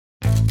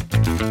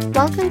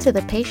Welcome to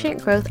the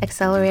Patient Growth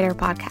Accelerator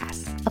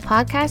podcast, a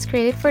podcast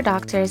created for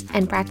doctors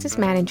and practice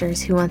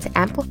managers who want to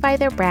amplify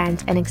their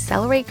brand and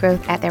accelerate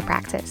growth at their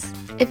practice.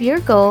 If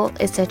your goal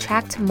is to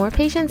attract more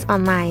patients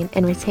online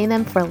and retain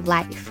them for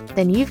life,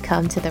 then you've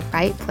come to the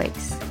right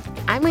place.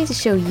 I'm going to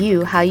show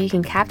you how you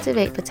can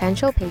captivate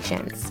potential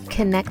patients,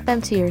 connect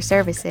them to your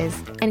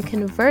services, and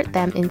convert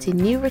them into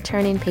new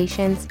returning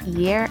patients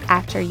year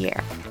after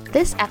year.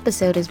 This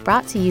episode is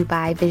brought to you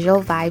by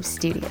Visual Vibes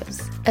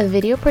Studios, a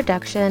video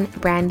production,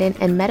 branding,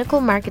 and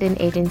medical marketing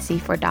agency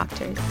for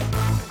doctors.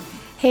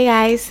 Hey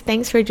guys,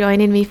 thanks for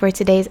joining me for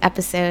today's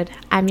episode.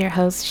 I'm your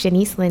host,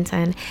 Shanice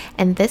Linton,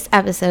 and this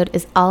episode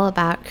is all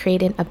about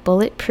creating a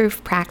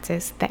bulletproof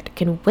practice that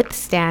can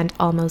withstand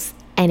almost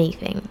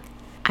anything.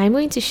 I'm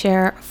going to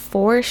share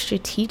 4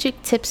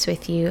 strategic tips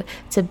with you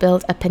to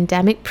build a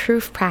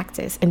pandemic-proof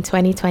practice in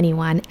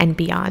 2021 and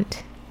beyond.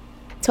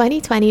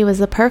 2020 was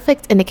the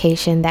perfect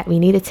indication that we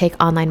need to take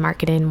online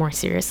marketing more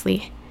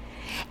seriously.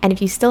 And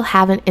if you still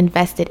haven't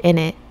invested in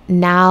it,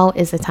 now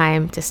is the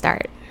time to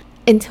start.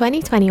 In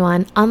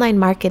 2021, online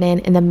marketing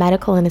in the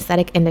medical and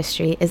aesthetic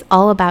industry is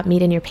all about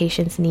meeting your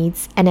patients'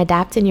 needs and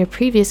adapting your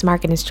previous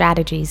marketing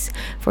strategies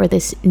for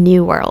this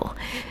new world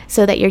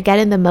so that you're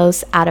getting the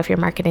most out of your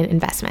marketing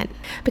investment.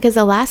 Because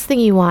the last thing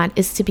you want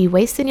is to be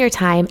wasting your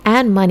time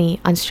and money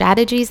on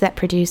strategies that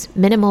produce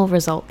minimal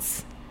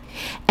results.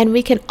 And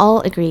we can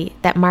all agree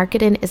that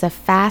marketing is a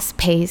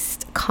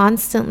fast-paced,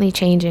 constantly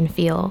changing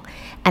field,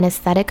 and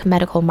aesthetic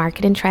medical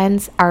marketing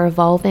trends are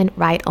evolving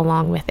right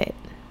along with it.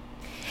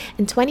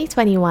 In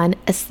 2021,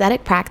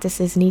 aesthetic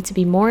practices need to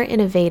be more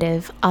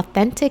innovative,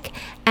 authentic,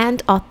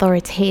 and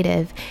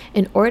authoritative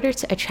in order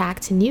to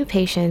attract new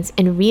patients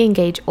and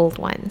re-engage old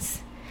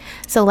ones.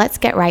 So let's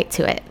get right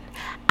to it.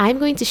 I'm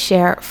going to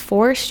share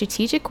 4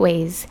 strategic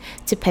ways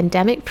to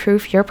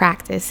pandemic-proof your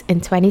practice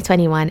in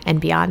 2021 and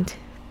beyond.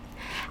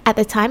 At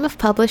the time of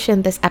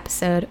publishing this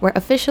episode, we're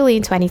officially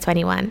in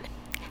 2021,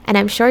 and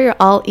I'm sure you're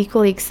all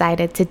equally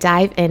excited to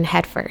dive in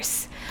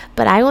headfirst.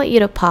 But I want you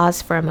to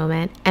pause for a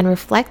moment and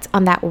reflect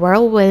on that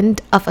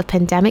whirlwind of a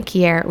pandemic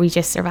year we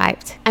just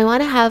survived. I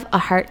want to have a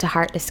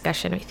heart-to-heart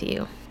discussion with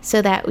you so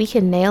that we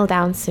can nail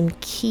down some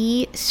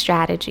key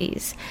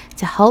strategies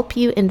to help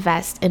you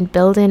invest in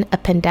building a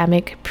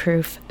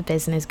pandemic-proof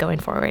business going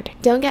forward.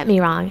 Don't get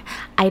me wrong,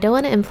 I don't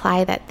want to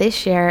imply that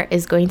this year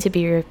is going to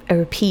be a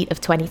repeat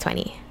of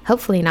 2020.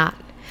 Hopefully not.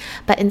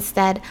 But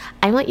instead,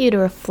 I want you to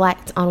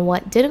reflect on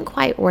what didn't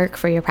quite work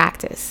for your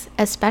practice,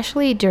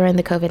 especially during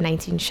the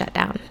COVID-19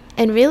 shutdown,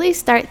 and really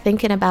start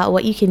thinking about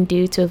what you can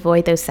do to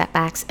avoid those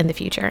setbacks in the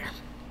future.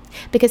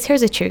 Because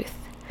here's the truth.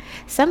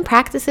 Some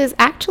practices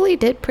actually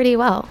did pretty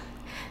well,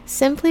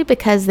 simply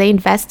because they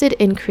invested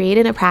in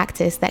creating a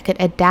practice that could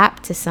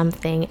adapt to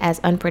something as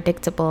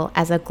unpredictable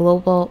as a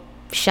global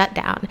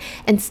shutdown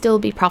and still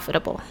be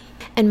profitable.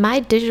 In my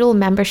digital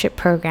membership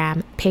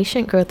program,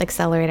 Patient Growth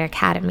Accelerator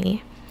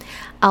Academy,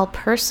 I'll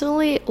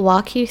personally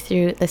walk you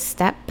through the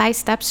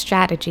step-by-step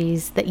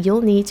strategies that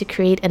you'll need to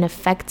create an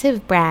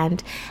effective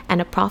brand and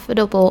a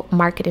profitable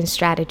marketing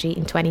strategy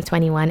in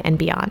 2021 and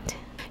beyond.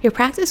 Your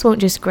practice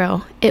won't just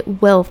grow,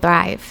 it will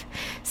thrive.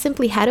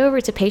 Simply head over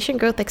to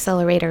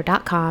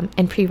patientgrowthaccelerator.com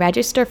and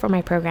pre-register for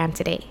my program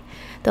today.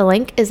 The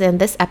link is in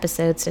this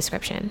episode's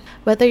description.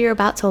 Whether you're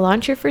about to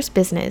launch your first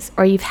business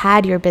or you've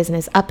had your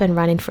business up and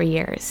running for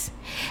years,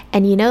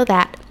 and you know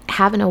that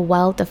having a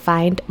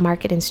well-defined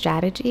marketing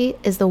strategy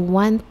is the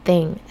one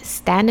thing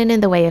standing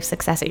in the way of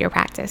success at your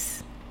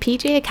practice.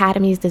 PJ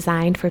Academy is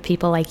designed for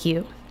people like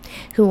you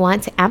who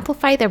want to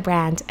amplify their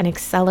brand and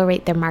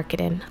accelerate their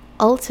marketing,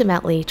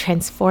 ultimately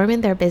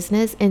transforming their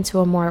business into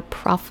a more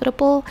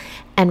profitable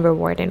and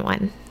rewarding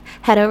one.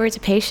 Head over to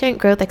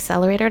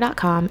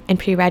patientgrowthaccelerator.com and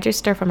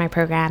pre-register for my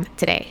program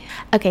today.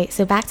 Okay,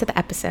 so back to the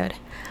episode.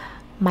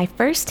 My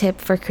first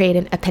tip for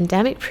creating a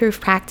pandemic-proof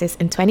practice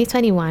in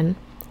 2021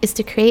 is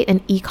to create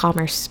an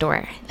e-commerce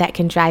store that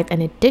can drive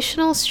an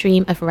additional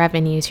stream of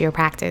revenue to your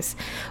practice,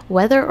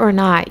 whether or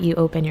not you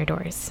open your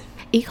doors.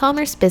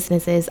 E-commerce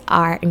businesses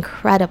are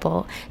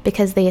incredible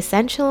because they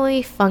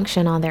essentially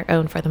function on their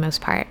own for the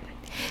most part.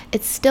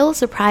 It still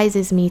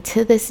surprises me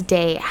to this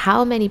day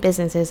how many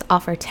businesses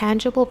offer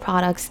tangible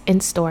products in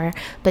store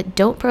but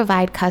don't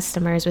provide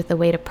customers with a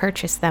way to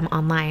purchase them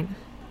online.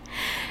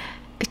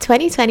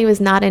 2020 was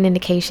not an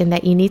indication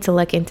that you need to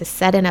look into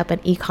setting up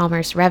an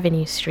e-commerce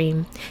revenue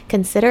stream.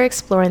 Consider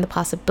exploring the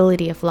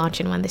possibility of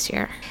launching one this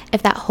year.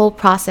 If that whole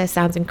process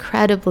sounds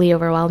incredibly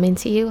overwhelming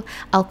to you,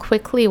 I'll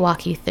quickly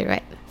walk you through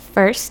it.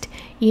 First,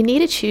 you need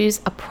to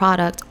choose a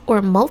product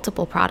or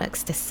multiple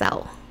products to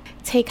sell.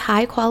 Take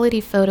high-quality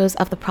photos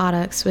of the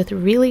products with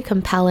really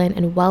compelling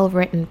and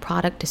well-written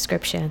product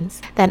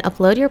descriptions. Then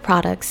upload your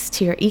products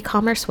to your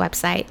e-commerce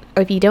website.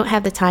 Or if you don't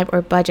have the time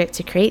or budget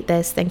to create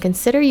this, then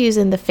consider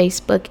using the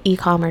Facebook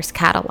e-commerce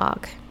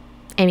catalog.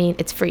 I mean,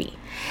 it's free.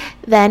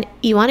 Then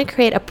you want to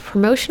create a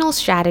promotional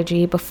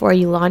strategy before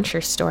you launch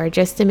your store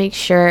just to make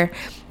sure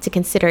to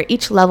consider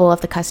each level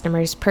of the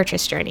customer's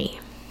purchase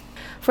journey.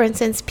 For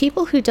instance,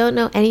 people who don't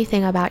know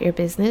anything about your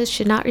business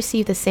should not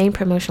receive the same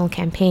promotional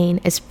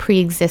campaign as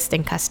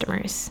pre-existing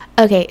customers.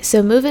 Okay,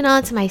 so moving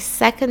on to my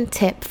second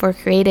tip for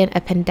creating a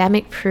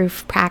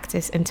pandemic-proof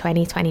practice in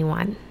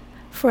 2021.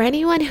 For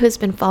anyone who has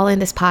been following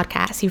this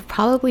podcast, you've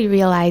probably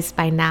realized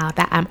by now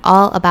that I'm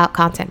all about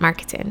content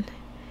marketing.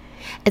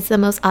 It's the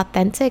most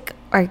authentic,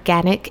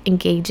 organic,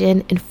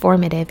 engaging,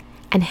 informative,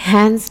 and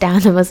hands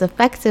down the most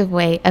effective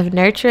way of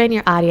nurturing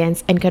your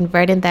audience and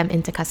converting them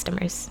into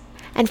customers.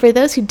 And for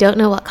those who don't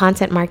know what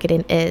content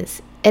marketing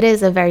is, it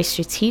is a very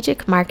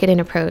strategic marketing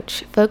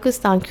approach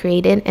focused on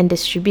creating and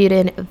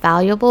distributing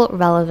valuable,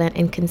 relevant,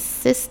 and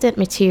consistent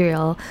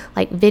material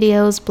like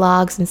videos,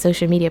 blogs, and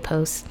social media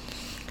posts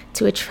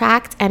to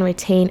attract and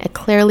retain a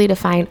clearly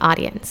defined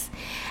audience,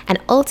 and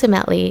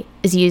ultimately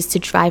is used to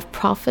drive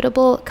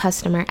profitable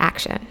customer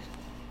action.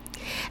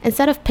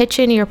 Instead of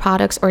pitching your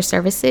products or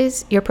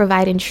services, you're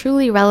providing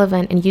truly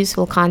relevant and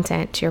useful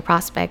content to your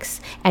prospects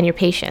and your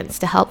patients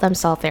to help them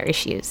solve their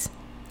issues.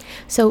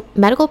 So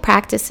medical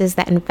practices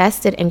that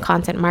invested in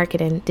content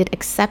marketing did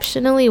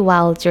exceptionally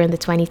well during the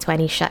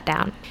 2020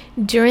 shutdown.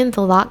 During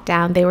the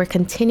lockdown, they were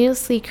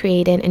continuously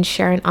creating and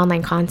sharing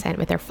online content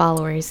with their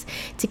followers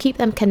to keep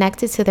them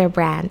connected to their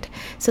brand,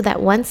 so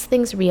that once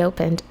things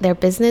reopened, their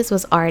business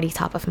was already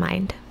top of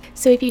mind.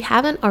 So if you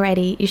haven't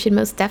already, you should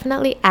most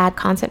definitely add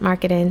content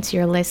marketing to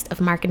your list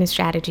of marketing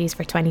strategies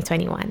for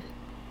 2021.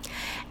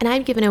 And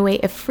I'm giving away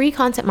a free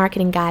content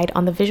marketing guide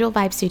on the Visual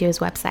Vibe Studios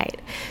website.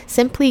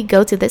 Simply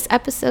go to this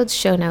episode's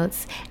show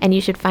notes and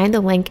you should find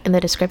the link in the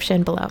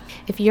description below.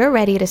 If you're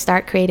ready to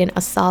start creating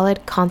a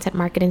solid content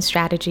marketing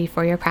strategy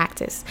for your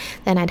practice,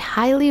 then I'd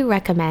highly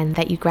recommend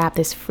that you grab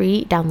this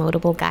free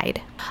downloadable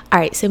guide. All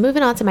right, so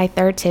moving on to my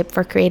third tip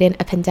for creating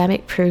a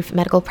pandemic-proof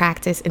medical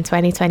practice in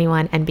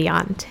 2021 and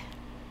beyond.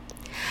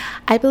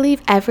 I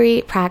believe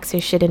every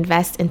practice should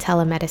invest in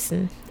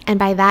telemedicine. And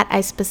by that,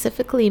 I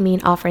specifically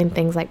mean offering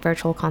things like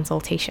virtual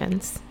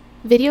consultations.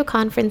 Video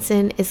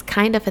conferencing is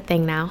kind of a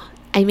thing now.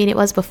 I mean, it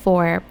was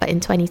before, but in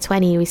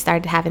 2020, we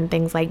started having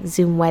things like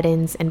Zoom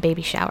weddings and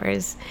baby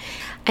showers.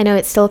 I know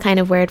it's still kind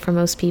of weird for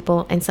most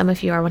people, and some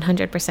of you are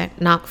 100%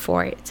 not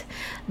for it.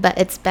 But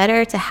it's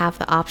better to have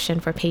the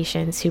option for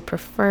patients who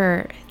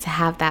prefer to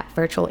have that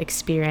virtual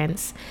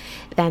experience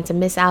than to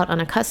miss out on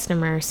a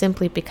customer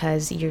simply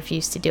because you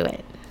refuse to do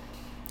it.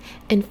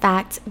 In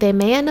fact, they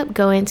may end up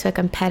going to a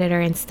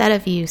competitor instead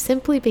of you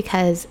simply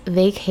because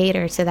they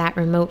cater to that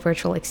remote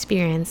virtual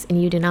experience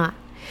and you do not.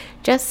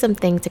 Just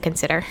something to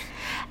consider.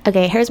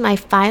 Okay, here's my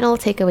final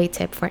takeaway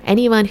tip for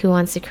anyone who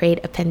wants to create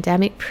a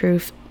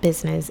pandemic-proof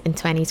business in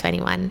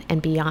 2021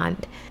 and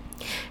beyond.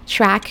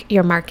 Track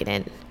your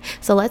marketing.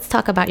 So let's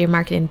talk about your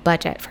marketing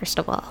budget first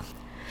of all.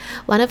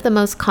 One of the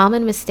most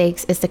common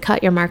mistakes is to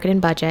cut your marketing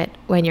budget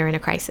when you're in a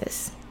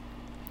crisis.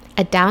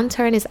 A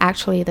downturn is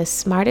actually the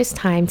smartest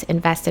time to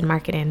invest in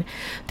marketing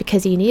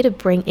because you need to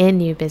bring in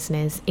new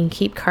business and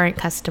keep current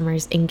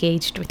customers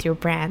engaged with your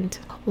brand.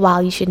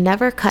 While you should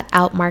never cut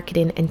out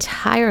marketing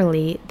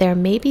entirely, there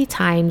may be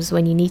times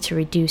when you need to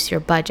reduce your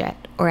budget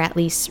or at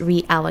least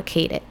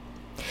reallocate it.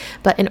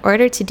 But in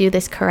order to do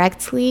this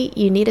correctly,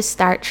 you need to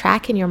start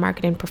tracking your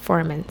marketing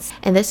performance.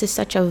 And this is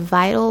such a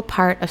vital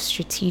part of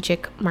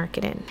strategic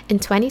marketing. In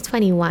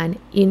 2021,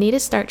 you need to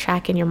start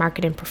tracking your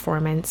marketing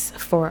performance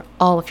for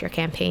all of your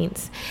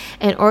campaigns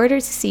in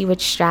order to see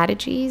which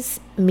strategies,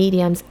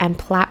 mediums, and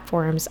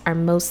platforms are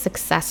most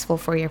successful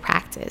for your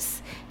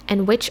practice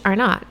and which are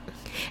not.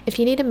 If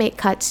you need to make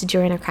cuts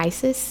during a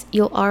crisis,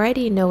 you'll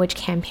already know which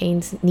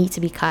campaigns need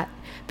to be cut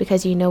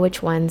because you know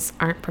which ones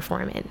aren't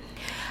performing.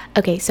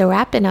 Okay, so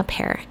wrapping up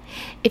here.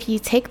 If you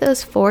take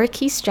those 4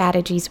 key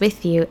strategies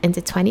with you into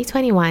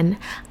 2021,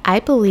 I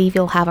believe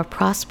you'll have a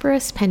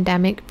prosperous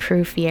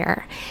pandemic-proof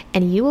year,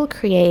 and you will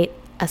create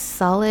a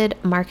solid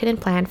marketing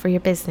plan for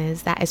your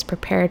business that is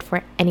prepared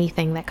for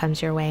anything that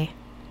comes your way.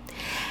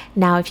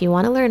 Now, if you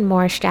want to learn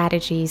more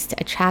strategies to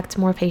attract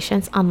more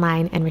patients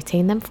online and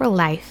retain them for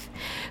life,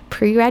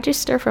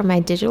 pre-register for my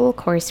digital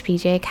course,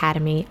 PJ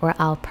Academy, where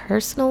I'll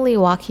personally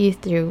walk you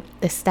through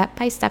the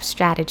step-by-step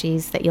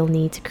strategies that you'll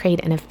need to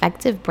create an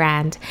effective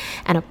brand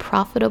and a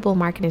profitable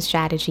marketing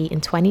strategy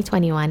in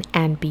 2021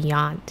 and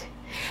beyond.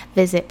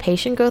 Visit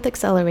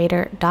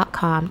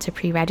patientgrowthaccelerator.com to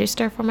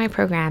pre-register for my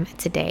program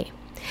today.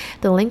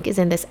 The link is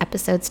in this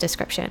episode's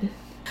description.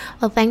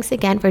 Well, thanks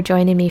again for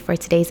joining me for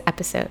today's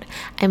episode.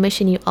 I'm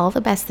wishing you all the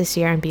best this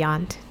year and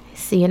beyond.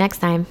 See you next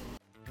time.